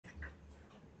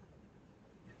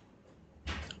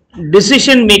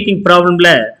decision making problem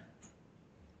la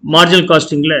marginal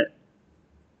costing la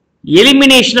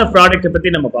elimination of product பத்தி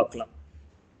நம்ம பார்க்கலாம்.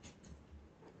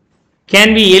 Can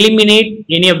we eliminate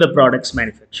any of the products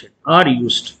manufactured or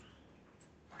used?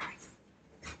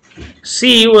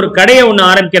 See, ஒரு கடையை ஒன்று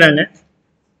ஆரம்பிக்கிறாங்க.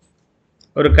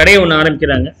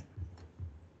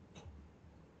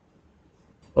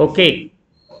 ஓகே,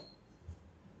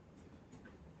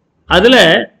 அதுல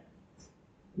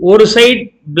ஒரு சைட்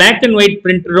பிளாக் அண்ட் ஒயிட்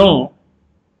பிரிண்டரும்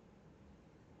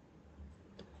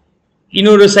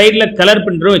இன்னொரு சைட்ல கலர்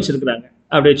பிரிண்டரும் வச்சிருக்கிறாங்க.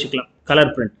 அப்படி வச்சுக்கலாம்,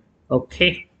 கலர் பிரிண்ட். ஓகே,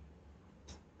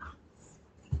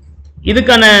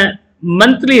 இதுக்கான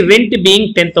monthly rent being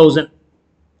 10,000.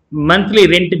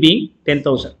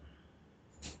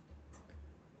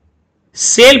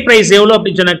 Sale price எவ்வளோ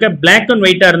அப்படின்னு சொன்னாக்க பிளாக் அண்ட்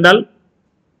ஒயிட்டா இருந்தால்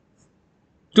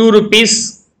 2 rupees,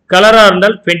 கலரா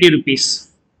இருந்தால் 20 rupees.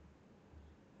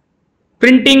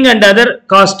 Printing and other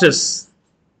cost us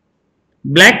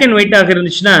black and white ஆக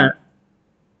இருந்துச்சுன்னா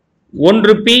 1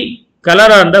 rupee,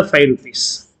 கலரா இருந்தால் 5 rupees.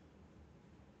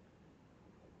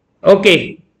 ஓகே,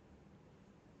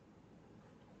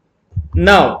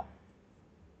 now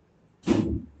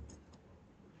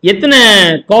எத்தனை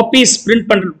காப்பீஸ் பிரிண்ட்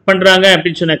பண்றாங்க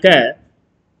அப்படின்னு சொன்னாக்க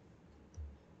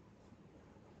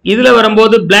இதுல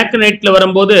வரும்போது பிளாக் அண்ட் ஒயிட்ல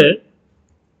வரும்போது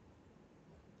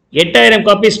 8000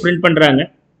 காப்பீஸ் பிரிண்ட் பண்றாங்க.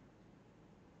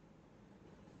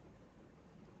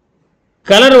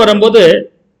 கலர் வரும்போது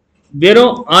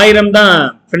வெறும் 1000 தான்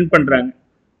பிரிண்ட் பண்றாங்க.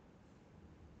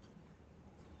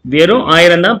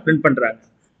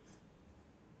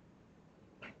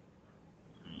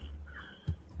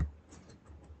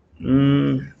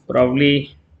 Probably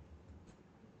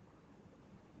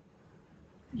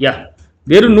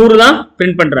வெறும் 100 தான்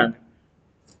பிரிண்ட் பண்றாங்க.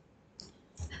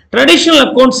 ட்ரெடிஷனல்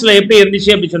அக்கவுண்ட்ஸ்ல எப்படி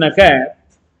இருந்துச்சு அப்படி சொன்னாக்க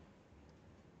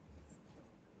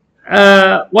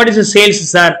what is the sales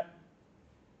sir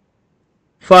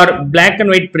for black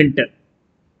and white printer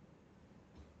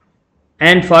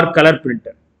and for color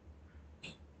printer?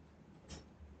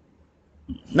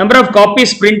 Number of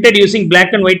copies printed using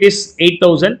black and white is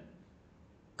 8,000,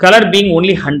 color being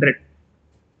only 100.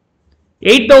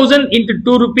 8,000 into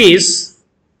 2 rupees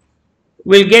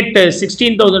will get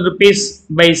 16,000 rupees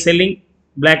by selling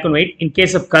black and white. In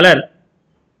case of color,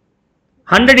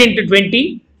 100 into 20,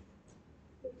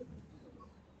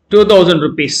 2,000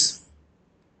 rupees.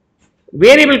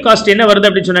 Variable cost என்ன வருது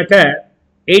அப்படி சொன்னாக்க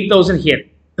 8,000 here.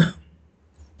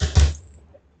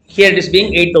 Here it is being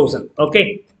 8,000. Okay.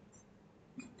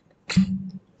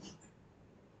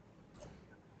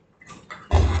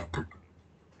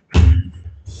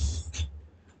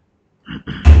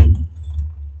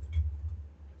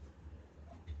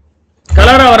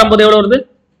 கலரா வரும்போது எவ்வளவு வருது?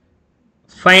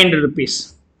 500 rupees.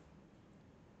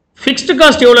 Fixed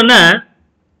cost எவ்வளோன்னா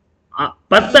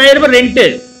 10,000 rent.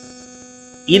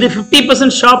 இது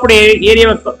 50% shop area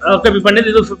occupy பண்ணுது,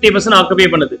 இது 50% ஆக்குபை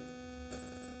பண்ணுது.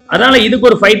 அதனால இதுக்கு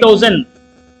ஒரு 5,000,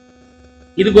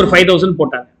 இதுக்கு ஒரு 5,000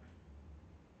 போட்டாங்க.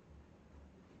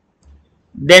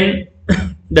 Then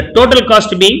the total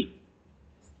cost being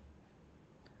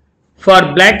for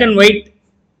black and white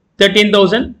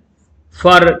 13,000,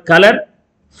 for color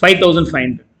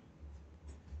 5,500.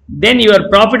 Then your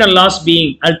profit and loss being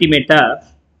ultimate,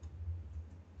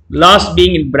 loss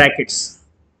being in brackets.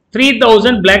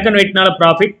 3,000 black and white nala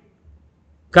profit,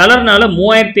 color nala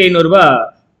 3,500 rupees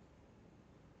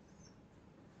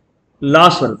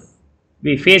loss varudhu.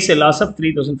 We face a loss of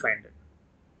 3,500.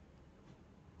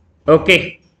 Okay.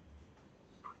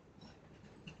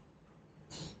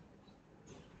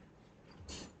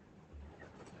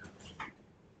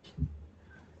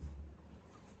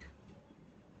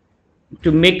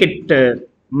 To make it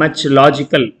much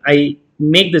logical, I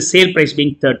make the sale price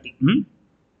being 30.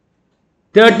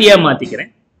 30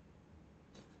 மாத்திக்கிறேன்.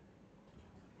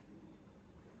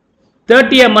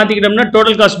 30 மாத்திக்கிட்டோம்னா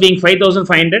total cost being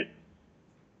 5,500.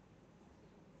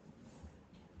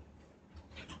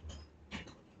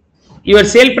 Your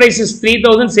sale price is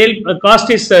 3,000, sale cost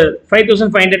is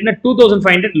 5,500,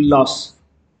 2,500 loss.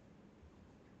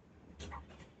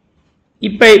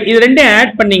 இப்போ இது ரெண்டே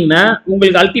add பண்ணீங்கன்னா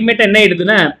உங்களுக்கு அல்டிமேட்டா என்ன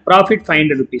ஆயிடுதுன்னா profit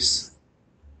 500 rupees.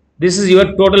 This is your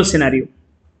total scenario.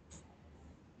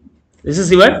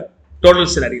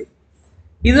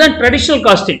 இதுதான் traditional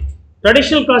costing.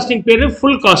 Traditional costing பேரு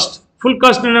ஃபுல் காஸ்ட். ஃபுல்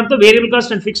காஸ்ட் அர்த்தம் variable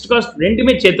cost and fixed cost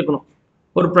ரெண்டுமே சேர்த்துக்கணும்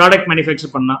ஒரு ப்ராடக்ட்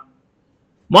மேனுஃபேக்சர் பண்ணா.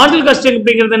 மார்ஜினல் காஸ்டிங்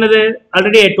அப்படிங்கிறது என்னது?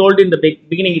 Already I told in the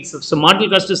beginning, it's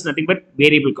marginal cost is nothing but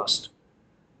variable cost.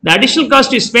 The additional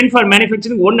cost is spent for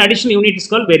manufacturing one additional unit is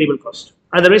called variable cost,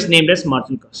 otherwise named as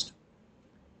marginal cost.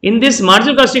 In this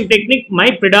marginal costing technique, my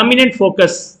predominant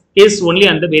focus is only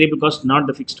on the variable cost, not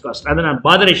the fixed cost. Adha na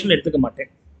botheration eduthuka matten.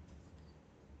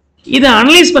 இதை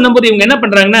analyse பண்ணும்போது இவங்க என்ன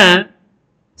பண்றாங்கன்னா,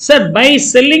 sir by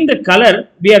selling the colour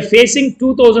we are facing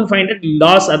 2500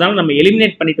 loss, அதனால நம்ம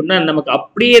eliminate பண்ணிட்டோம்னா நமக்கு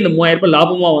அப்படியே இந்த 3000 ரூபாய்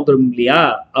லாபமா வந்துடும் இல்லையா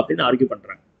அப்படின்னு ஆர்கியூ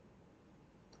பண்றாங்க.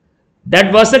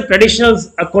 That was the traditional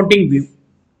accounting view.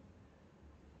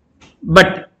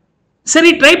 But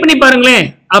சரி ட்ரை பண்ணி பாருங்களேன்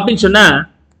அப்படின்னு சொன்னா,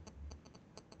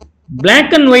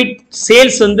 பிளாக் அண்ட் ஒயிட்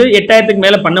சேல்ஸ் வந்து 8000க்கு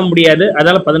மேல பண்ண முடியாது,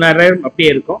 அதனால 16000 அப்படியே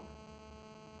இருக்கும்.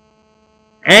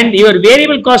 And your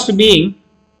variable cost being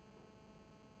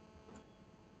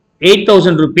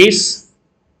 8000 rupees.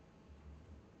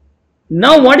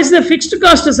 Now what is the fixed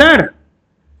cost, sir?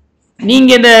 நீங்க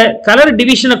இந்த கலர்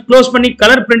டிவிஷனை க்ளோஸ் பண்ணி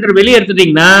கலர் பிரிண்டர் வெளியே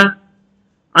எடுத்துட்டீங்கன்னா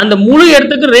அந்த முழு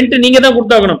இடத்துக்கு ரெண்ட் நீங்க தான்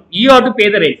கொடுத்தாகணும். You have to pay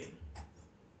the rent.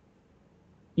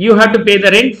 You have to pay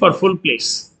the rent for full place.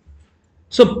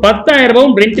 So 10000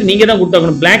 ரூபாய் ரெண்ட் நீங்க தான்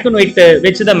கொடுத்தாகணும். Black and white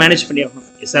வெச்சு தான் மேனேஜ் பண்ணி ஆகணும்.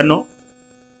 Yes or no?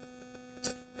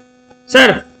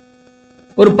 சார்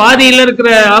ஒரு பாதியில் இருக்கிற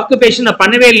ஆக்குபேஷன் நான்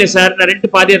பண்ணவே இல்லை சார், நான் ரெண்டு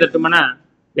பாதியா தட்டுமானா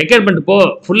ரெக்கார்ட் பண்ணிட்டு போ,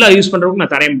 ஃபுல்லா யூஸ் பண்றதுக்கு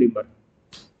நான் தரேன் முடியும் பாரு.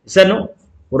 சார் நோ,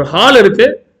 ஒரு ஹால் இருக்கு,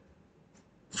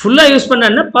 ஃபுல்லா யூஸ்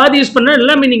பண்ணா பாதி யூஸ் பண்ணா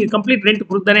எல்லாமே நீங்க கம்ப்ளீட் ரெண்ட்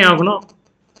கொடுத்தானே ஆகணும்.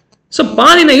 ஸோ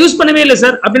பாதி நான் யூஸ் பண்ணவே இல்லை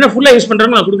சார் அப்படின்னா ஃபுல்லா யூஸ்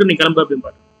பண்றவங்க நான் கொடுக்குற நீ கிளம்பு அப்படின்னு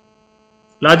பாரு.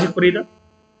 லாஜிக் புரியுதா?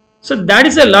 So that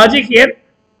is a logic here.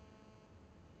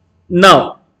 Now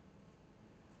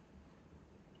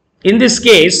in this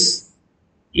case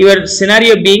your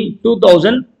scenario being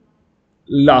 2000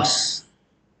 loss.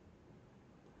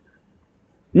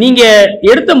 நீங்க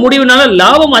எடுத்த முடிவுனால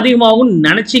லாபம் அதிகமாகும்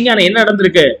நினைச்சீங்க, ஆனா என்ன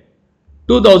நடந்திருக்கு,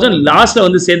 2000 லாஸ்ல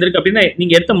வந்து சேர்ந்திருக்கு. அப்படின்னா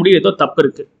நீங்க எடுத்த முடிவு ஏதோ தப்பு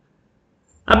இருக்கு.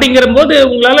 அப்படிங்கிற போது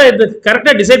உங்களால இது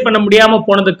கரெக்டா டிசைட் பண்ண முடியாம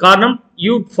போனதுக்கு காரணம்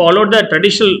you followed the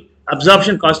traditional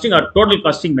absorption costing or total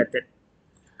costing method.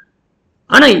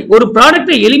 ஆனா ஒரு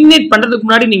ப்ராடக்ட்டை எலிமினேட் பண்றதுக்கு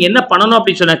முன்னாடி நீங்க என்ன பண்ணணும்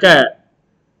அப்படின்னு சொன்னாக்க,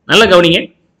 நல்ல கவனிங்க,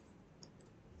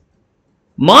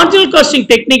 மார்ஜினல் காஸ்டிங்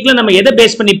டெக்னிக்ல நம்ம எதை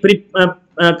பேஸ் பண்ணி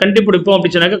கண்டுபிடிப்போம்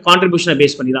அப்படின்னு சொன்னாக்க, கான்ட்ரிபியூஷனை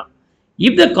பேஸ் பண்ணி தான்.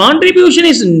 If the contribution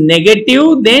is negative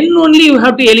then only you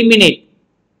have to eliminate.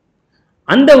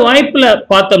 அந்த வாய்ப்புல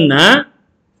பார்த்தோம்னா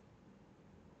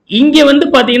இங்க வந்து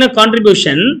பாத்தீங்கன்னா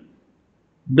contribution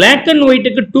black and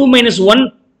ஒயிட்டுக்கு 2 - 1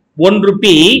 1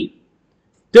 Ruby,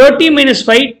 30 -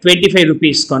 5 25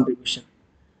 rupees contribution.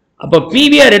 அப்போ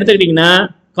பிவிஆர் எடுத்துக்கிட்டீங்கன்னா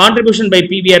contribution by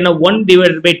PVR na 1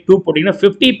 divided by 2 போட்டீங்கன்னா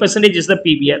 50% is the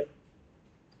PVR.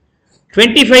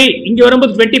 25 இங்க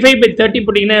வரும்போது 25 by 30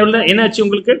 போட்டீங்கன்னா என்ன ஆச்சு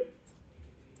உங்களுக்கு,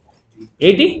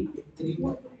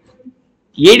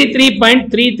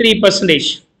 83.33%.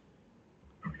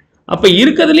 அப்ப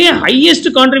இருக்கிறதுலயே ஹையஸ்ட்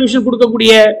கான்ட்ரிபியூஷன்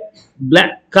கொடுக்கக்கூடிய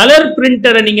கலர்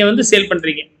பிரிண்டரை நீங்க வந்து சேல்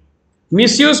பண்றீங்க,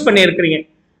 மிஸ்யூஸ் பண்ணி இருக்கிறீங்க.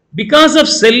 Because of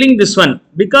selling this one,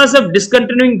 because of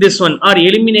discontinuing this one or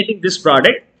eliminating this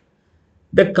product,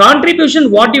 the contribution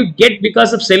what you get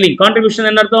because of selling, contribution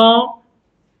என்ன அர்த்தம்,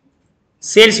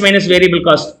 sales minus variable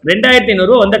cost, 2500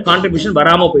 ரூபாய் வந்த கான்ட்ரிபியூஷன்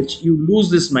வராம போயிடுச்சு, you lose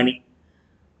this money.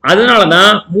 அதனால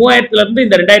தான் 3000 ல இருந்து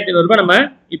இந்த 2500 ரூபாய் நம்ம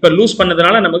இப்ப லூஸ்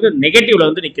பண்ணதுனால நமக்கு நெகட்டிவ்ல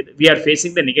வந்து நிக்குது. we are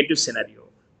facing the negative scenario,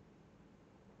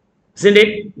 isn't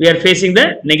it? we are facing the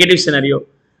negative scenario.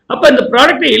 அப்ப இந்த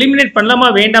ப்ராடக்ட்டை எலிமினேட் பண்ணலாமா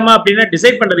வேண்டாமா அப்படினா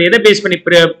டிசைட் பண்றது எதை பேஸ் பண்ணி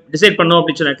டிசைட் பண்ணோம்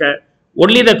அப்படி சொன்னாக்க,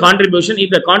 only the contribution. If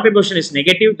the contribution is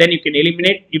negative then you can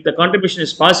eliminate. If the contribution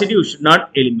is positive you should not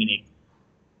eliminate.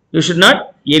 You should not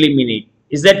eliminate.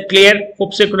 Is that clear?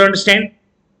 Hope so you could understand.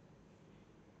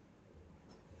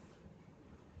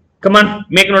 Come on,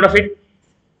 make note of it.